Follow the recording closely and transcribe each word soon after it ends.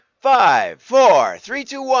Five, four, three,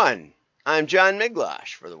 two, one. I'm John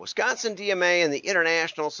Miglosh for the Wisconsin DMA and the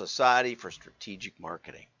International Society for Strategic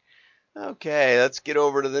Marketing. Okay, let's get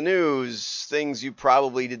over to the news. Things you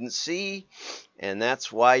probably didn't see, and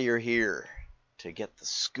that's why you're here, to get the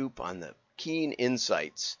scoop on the keen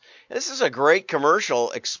insights. This is a great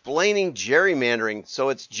commercial explaining gerrymandering. So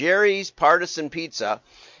it's Jerry's Partisan Pizza,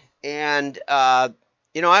 and I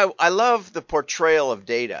love the portrayal of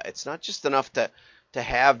data. It's not just enough to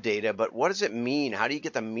have data, but what does it mean? How do you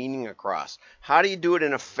get the meaning across? How do you do it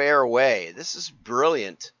in a fair way? This is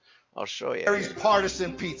brilliant. I'll show you. Jerry's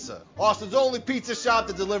Partisan Pizza, Austin's only pizza shop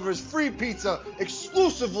that delivers free pizza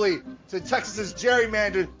exclusively to Texas's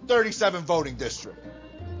gerrymandered 37 voting district.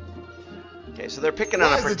 Okay, so they're picking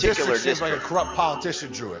on a particular district. Seems like a corrupt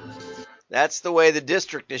politician drew it. That's the way the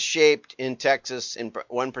district is shaped in Texas, in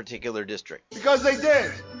one particular district. Because they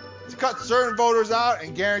did. To cut certain voters out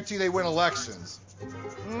and guarantee they win elections.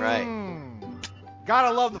 Right.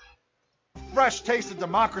 Gotta love the fresh taste of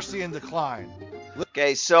democracy in decline.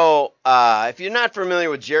 Okay, so if you're not familiar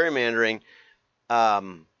with gerrymandering,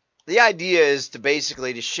 the idea is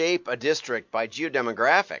to shape a district by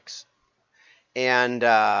geodemographics and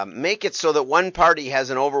make it so that one party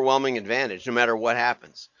has an overwhelming advantage no matter what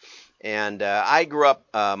happens. And I grew up,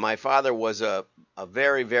 my father was a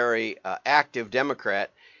very, very active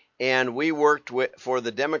Democrat, and we worked for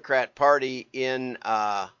the Democrat Party in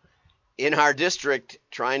our district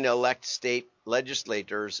trying to elect state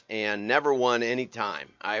legislators and never won any time.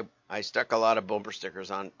 I stuck a lot of bumper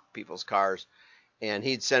stickers on people's cars, and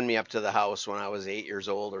he'd send me up to the house when I was 8 years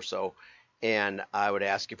old or so, and I would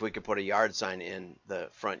ask if we could put a yard sign in the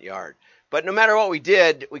front yard. But no matter what we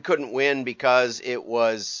did, we couldn't win because it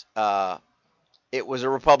was a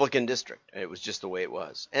Republican district. It was just the way it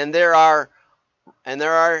was. And there are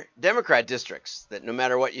Democrat districts that no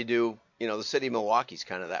matter what you do, the city of Milwaukee's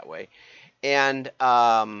kind of that way. And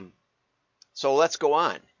so let's go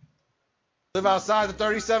on. Live outside the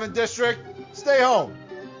 37th district, stay home.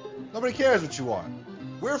 Nobody cares what you are.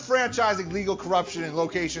 We're franchising legal corruption in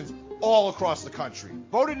locations all across the country.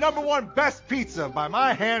 Voted #1 best pizza by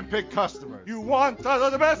my hand-picked customers. You want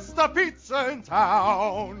the best pizza in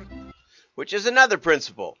town. Which is another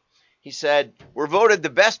principle. He said, we're voted the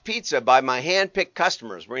best pizza by my hand-picked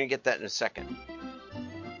customers. We're going to get that in a second.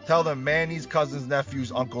 Tell them Manny's cousin's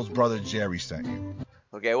nephew's uncle's brother Jerry sent you.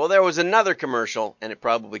 Okay, well, there was another commercial, and it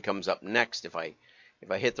probably comes up next if I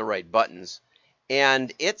hit the right buttons.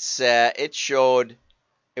 And it showed,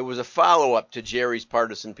 it was a follow-up to Jerry's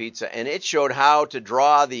Partisan Pizza, and it showed how to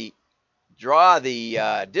draw the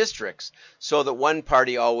districts so that one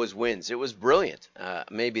party always wins. It was brilliant.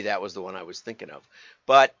 Maybe that was the one I was thinking of.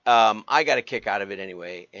 But I got a kick out of it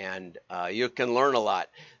anyway, and you can learn a lot.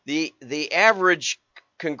 The average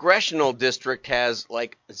congressional district has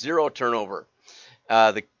like zero turnover.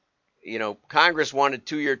 Congress wanted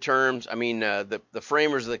 2-year terms. The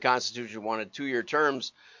framers of the Constitution wanted 2-year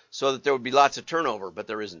terms so that there would be lots of turnover, but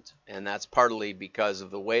there isn't. And that's partly because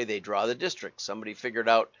of the way they draw the districts. Somebody figured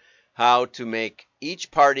out how to make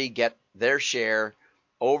each party get their share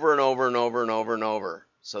over and over and over and over and over,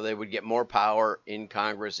 so they would get more power in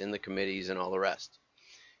Congress, in the committees, and all the rest.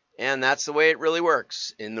 And that's the way it really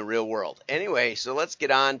works in the real world. Anyway, so let's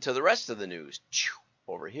get on to the rest of the news.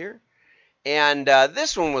 Over here. And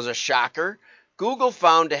this one was a shocker. Google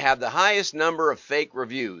found to have the highest number of fake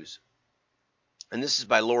reviews. And this is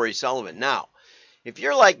by Sullivan. Now, if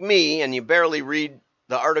you're like me and you barely read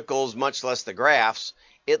the articles, much less the graphs,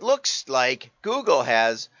 it looks like Google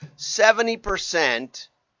has 70%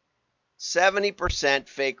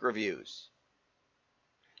 fake reviews.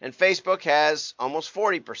 And Facebook has almost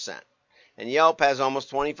 40%. And Yelp has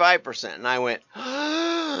almost 25%. And I went,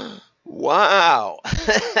 wow,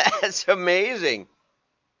 that's amazing.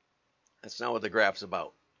 That's not what the graph's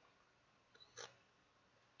about.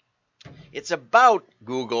 It's about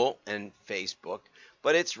Google and Facebook,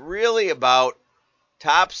 but it's really about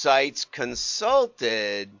top sites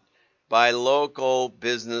consulted by local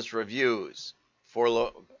business reviews,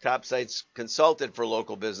 top sites consulted for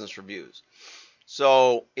local business reviews.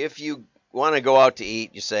 So if you want to go out to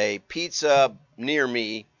eat, you say pizza near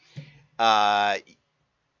me, dine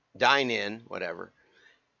in, whatever.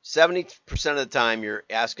 70% of the time you're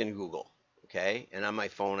asking Google, okay? And on my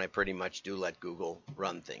phone, I pretty much do let Google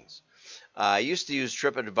run things. I used to use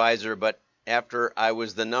TripAdvisor, but after I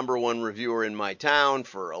was the #1 reviewer in my town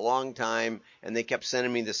for a long time, and they kept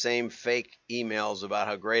sending me the same fake emails about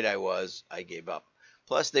how great I was, I gave up.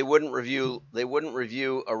 Plus, they wouldn't review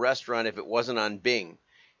a restaurant if it wasn't on Bing,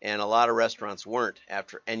 and a lot of restaurants weren't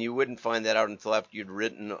and you wouldn't find that out until after you'd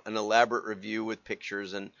written an elaborate review with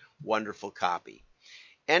pictures and wonderful copy.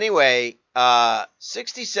 Anyway,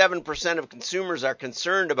 67% of consumers are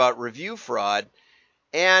concerned about review fraud,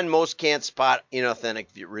 and most can't spot inauthentic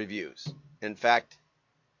reviews. In fact,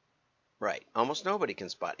 right, almost nobody can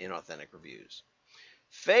spot inauthentic reviews.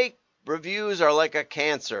 Fake reviews are like a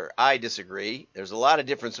cancer. I disagree. There's a lot of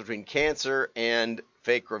difference between cancer and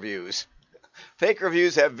fake reviews. Fake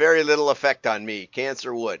reviews have very little effect on me.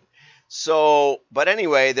 Cancer would. So, but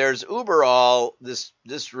anyway, there's Uberall,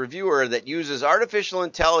 this reviewer that uses artificial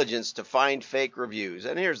intelligence to find fake reviews.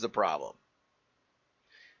 And here's the problem.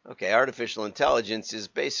 Okay, artificial intelligence is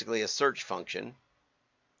basically a search function.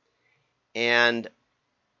 And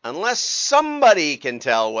unless somebody can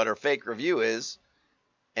tell what a fake review is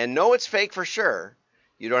and know it's fake for sure,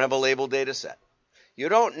 you don't have a labeled data set. You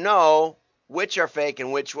don't know which are fake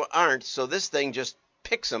and which aren't, so this thing just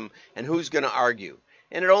picks them, and who's going to argue?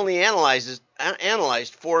 And it only analyzed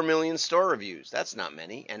 4 million store reviews. That's not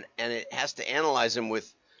many, and it has to analyze them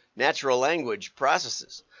with natural language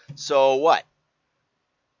processes. So what?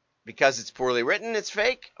 Because it's poorly written, it's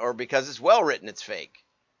fake, or because it's well written, it's fake?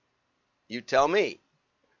 You tell me.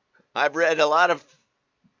 I've read a lot of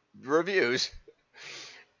reviews.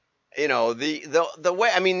 The way,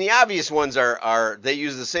 I mean, the obvious ones are they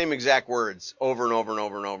use the same exact words over and over and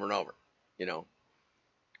over and over and over,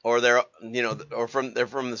 or they're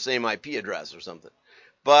from the same IP address or something.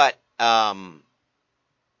 But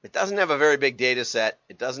it doesn't have a very big data set.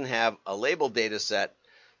 It doesn't have a labeled data set.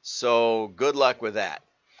 So good luck with that.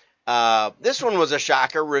 This one was a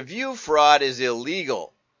shocker. Review fraud is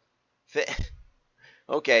illegal.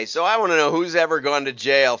 Okay, so I want to know who's ever gone to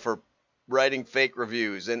jail for writing fake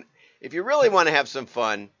reviews. And if you really want to have some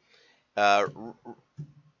fun,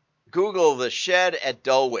 Google The Shed at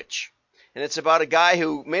Dulwich. And it's about a guy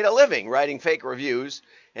who made a living writing fake reviews,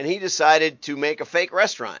 and he decided to make a fake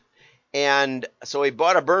restaurant. And so he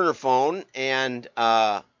bought a burner phone and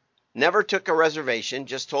never took a reservation,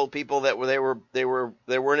 just told people that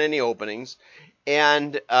there weren't any openings,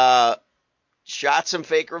 and shot some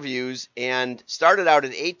fake reviews and started out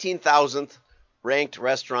at 18,000th ranked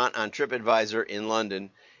restaurant on TripAdvisor in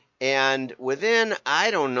London. And within,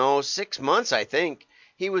 6 months, I think,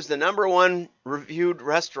 he was the number one reviewed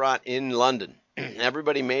restaurant in London.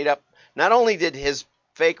 Everybody made up. Not only did his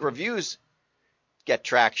fake reviews get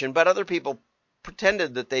traction, but other people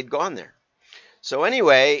pretended that they'd gone there. So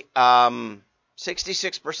anyway,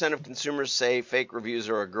 66% of consumers say fake reviews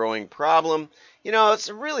are a growing problem. It's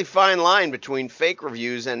a really fine line between fake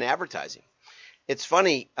reviews and advertising. It's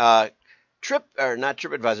funny, not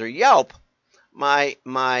TripAdvisor, Yelp.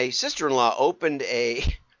 My sister-in-law opened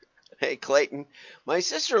hey Clayton, my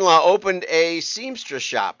sister-in-law opened a seamstress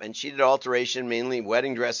shop, and she did alteration, mainly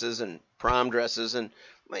wedding dresses and prom dresses, and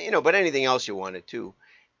but anything else you wanted too.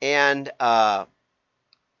 And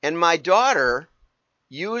my daughter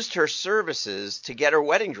used her services to get her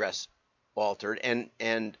wedding dress altered, and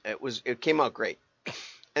it came out great.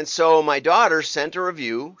 And so my daughter sent a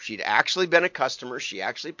review. She'd actually been a customer. She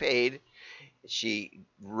actually paid. She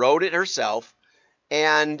wrote it herself,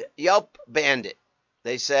 and Yelp banned it.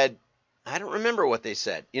 They said, I don't remember what they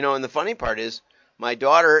said. And the funny part is, my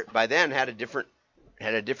daughter by then had a different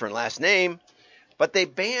last name, but they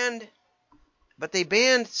banned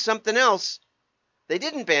something else. They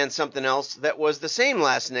didn't ban something else that was the same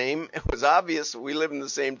last name. It was obvious we live in the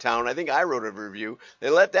same town. I think I wrote a review. They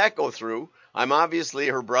let that go through. I'm obviously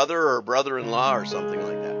her brother or brother-in-law or something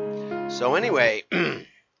like that. So anyway,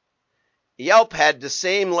 Yelp had the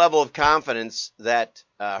same level of confidence that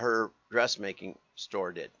her dressmaking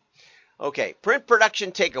store did. Okay, print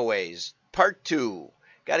production takeaways, part 2.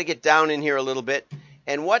 Got to get down in here a little bit.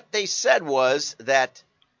 And what they said was that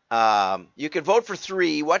you could vote for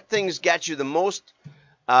 3. What things get you the most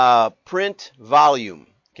print volume?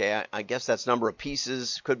 Okay, I guess that's number of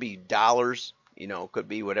pieces. Could be dollars. Could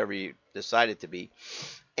be whatever you decide it to be.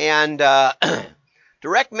 And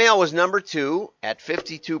direct mail was number 2 at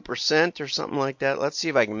 52% or something like that. Let's see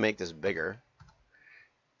if I can make this bigger.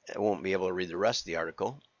 I won't be able to read the rest of the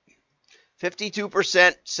article.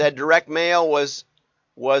 52% said direct mail was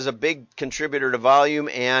a big contributor to volume,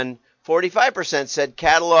 and 45% said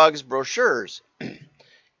catalogs, brochures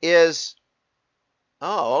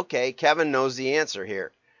okay, Kevin knows the answer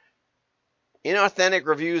here. Inauthentic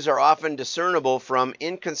reviews are often discernible from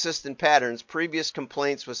inconsistent patterns, previous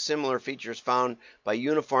complaints with similar features found by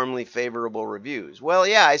uniformly favorable reviews. Well,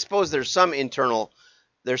 yeah, I suppose there's something internal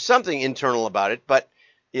about it, but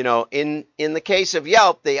in the case of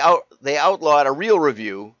Yelp, they outlawed a real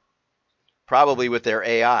review, probably with their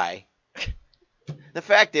AI. The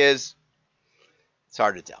fact is, it's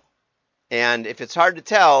hard to tell. And if it's hard to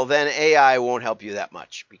tell, then AI won't help you that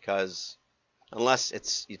much, because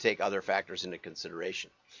unless you take other factors into consideration.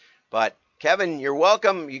 But Kevin, you're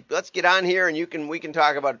welcome. Let's get on here, and we can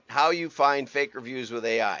talk about how you find fake reviews with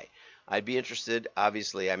AI. I'd be interested.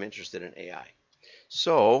 Obviously, I'm interested in AI.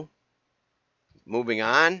 So, moving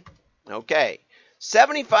on. Okay.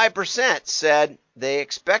 75% said they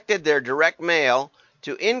expected their direct mail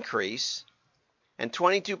to increase, and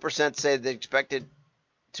 22% said they expected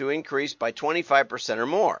to increase by 25% or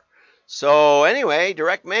more. So anyway,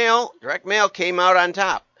 direct mail came out on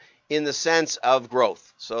top in the sense of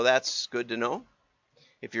growth. So that's good to know.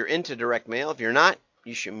 If you're into direct mail, if you're not,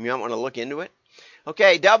 you might want to look into it.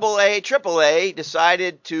 Okay, AA, AAA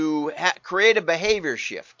decided to create a behavior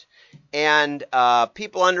shift. And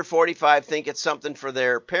people under 45 think it's something for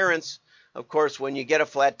their parents. Of course, when you get a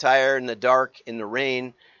flat tire in the dark, in the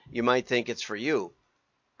rain, you might think it's for you.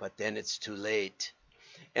 But then it's too late.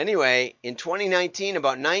 Anyway, in 2019,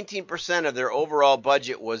 about 19% of their overall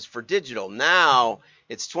budget was for digital. Now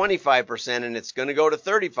it's 25%, and it's going to go to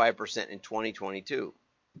 35% in 2022.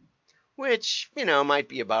 Which, might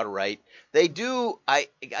be about right. They do, I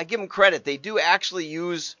give them credit, they do actually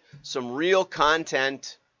use some real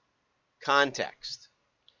context.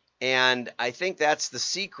 And I think that's the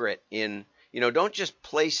secret in, don't just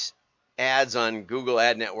place ads on Google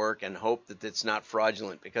Ad Network and hope that it's not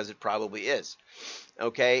fraudulent, because it probably is.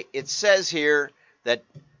 Okay, it says here that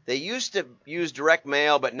they used to use direct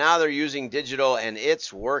mail, but now they're using digital, and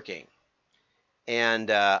it's working.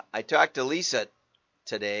 And I talked to Lisa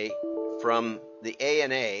today from the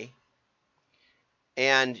AAA,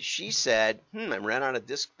 and she said, I ran out of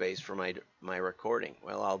disk space for my recording.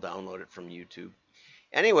 Well, I'll download it from YouTube.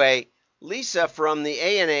 Anyway, Lisa from the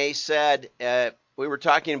AAA said, we were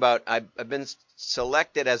talking about, I've been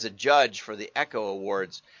selected as a judge for the Echo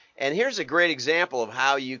Awards. And here's a great example of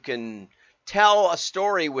how you can tell a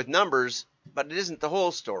story with numbers, but it isn't the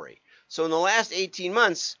whole story. So in the last 18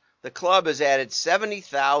 months, the club has added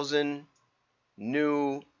 70,000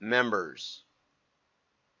 new members.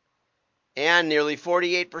 And nearly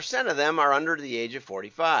 48% of them are under the age of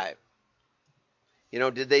 45.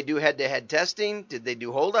 Did they do head-to-head testing? Did they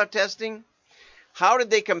do holdout testing? How did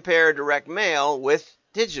they compare direct mail with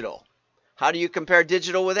digital? How do you compare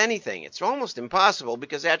digital with anything? It's almost impossible,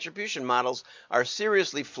 because attribution models are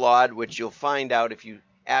seriously flawed, which you'll find out if you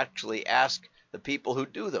actually ask the people who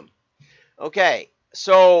do them. Okay,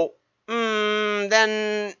 so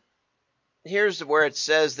then here's where it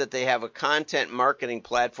says that they have a content marketing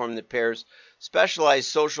platform that pairs specialized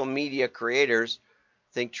social media creators,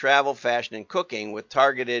 think travel, fashion, and cooking, with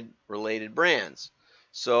targeted related brands.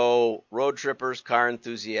 So road trippers, car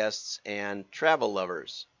enthusiasts, and travel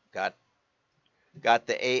lovers got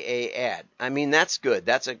the AA ad. I mean, that's good.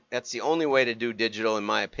 That's the only way to do digital, in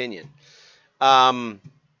my opinion. But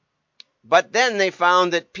then they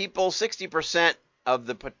found that 60% of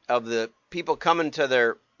the people coming to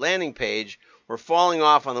their landing page were falling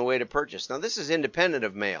off on the way to purchase. Now, this is independent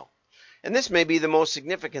of mail, and this may be the most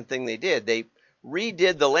significant thing they did. They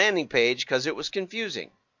redid the landing page because it was confusing.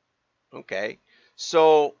 Okay,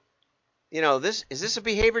 so is this a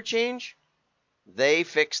behavior change? They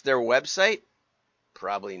fixed their website?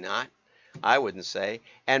 Probably not. I wouldn't say.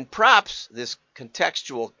 And props, this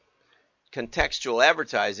contextual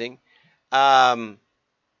advertising,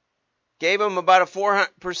 gave them about a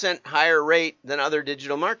 4% higher rate than other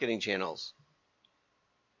digital marketing channels.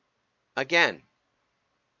 Again,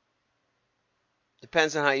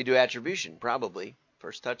 depends on how you do attribution, probably.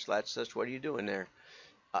 First touch, last touch, what are you doing there?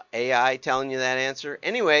 AI telling you that answer?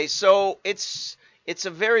 Anyway, so it's a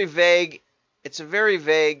very vague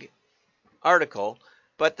article,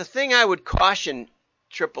 but the thing I would caution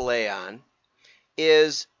AAA on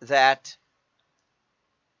is that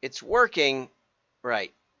it's working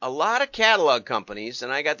right. A lot of catalog companies,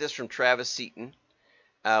 and I got this from Travis Seaton,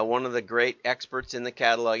 one of the great experts in the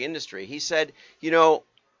catalog industry. He said,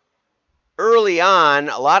 early on,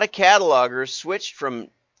 a lot of catalogers switched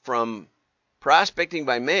from prospecting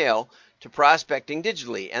by mail to prospecting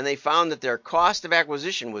digitally, and they found that their cost of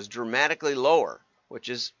acquisition was dramatically lower, which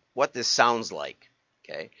is what this sounds like.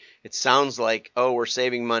 Okay, it sounds like, we're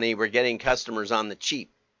saving money, we're getting customers on the cheap.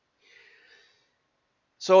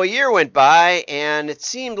 So a year went by, and it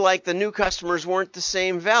seemed like the new customers weren't the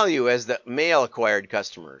same value as the mail acquired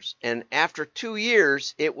customers. And after 2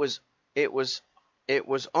 years, it was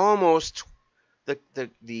almost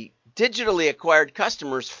the digitally acquired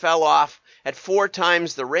customers fell off at 4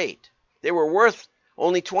 times the rate. They were worth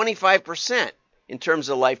only 25% in terms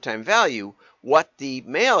of lifetime value what the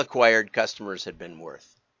mail acquired customers had been worth.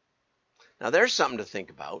 Now there's something to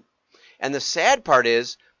think about. And the sad part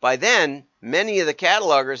is, by then, many of the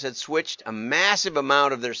catalogers had switched a massive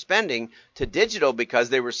amount of their spending to digital because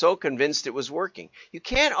they were so convinced it was working. You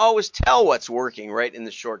can't always tell what's working right in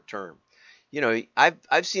the short term.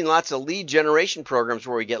 I've seen lots of lead generation programs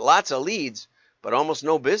where we get lots of leads, but almost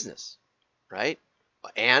no business, right?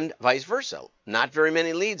 And vice versa. Not very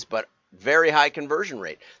many leads, but very high conversion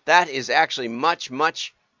rate. That is actually much,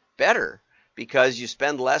 much better because you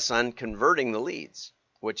spend less on converting the leads,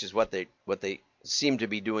 which is what they seem to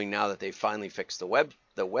be doing now that they finally fixed the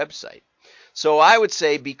website. So I would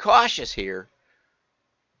say be cautious here.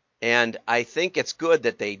 And I think it's good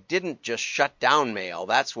that they didn't just shut down mail.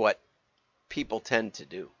 That's what people tend to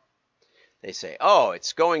do. They say, oh,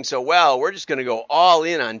 it's going so well, we're just going to go all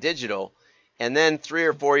in on digital. And then 3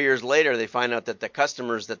 or 4 years later, they find out that the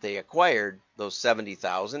customers that they acquired, those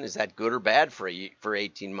 70,000, is that good or bad for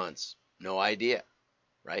 18 months? No idea,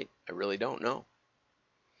 right? I really don't know.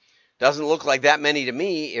 Doesn't look like that many to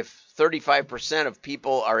me. If 35% of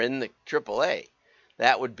people are in the AAA,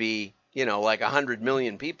 that would be, like 100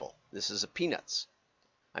 million people. This is a peanuts.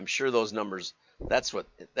 I'm sure those numbers, that's what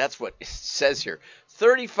it says here.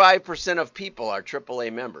 35% of people are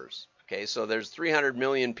AAA members. Okay, so there's 300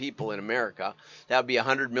 million people in America. That would be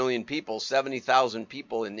 100 million people. 70,000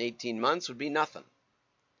 people in 18 months would be nothing.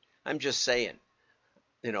 I'm just saying.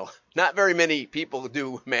 Not very many people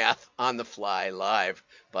do math on the fly live,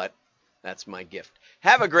 but that's my gift.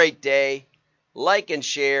 Have a great day. Like and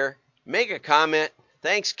share. Make a comment.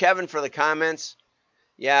 Thanks, Kevin, for the comments.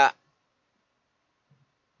 Yeah.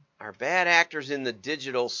 Are bad actors in the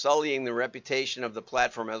digital sullying the reputation of the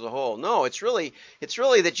platform as a whole? No, it's really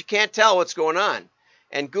that you can't tell what's going on.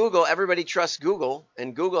 And Google, everybody trusts Google,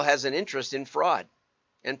 and Google has an interest in fraud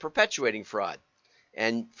and perpetuating fraud.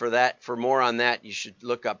 And for more on that, you should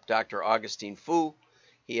look up Dr. Augustine Fu.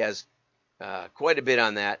 He has quite a bit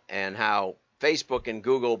on that and how Facebook and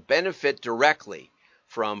Google benefit directly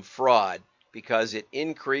from fraud because it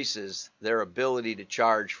increases their ability to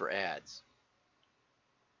charge for ads.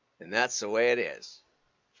 And that's the way it is.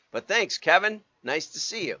 But thanks, Kevin. Nice to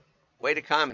see you. Way to comment.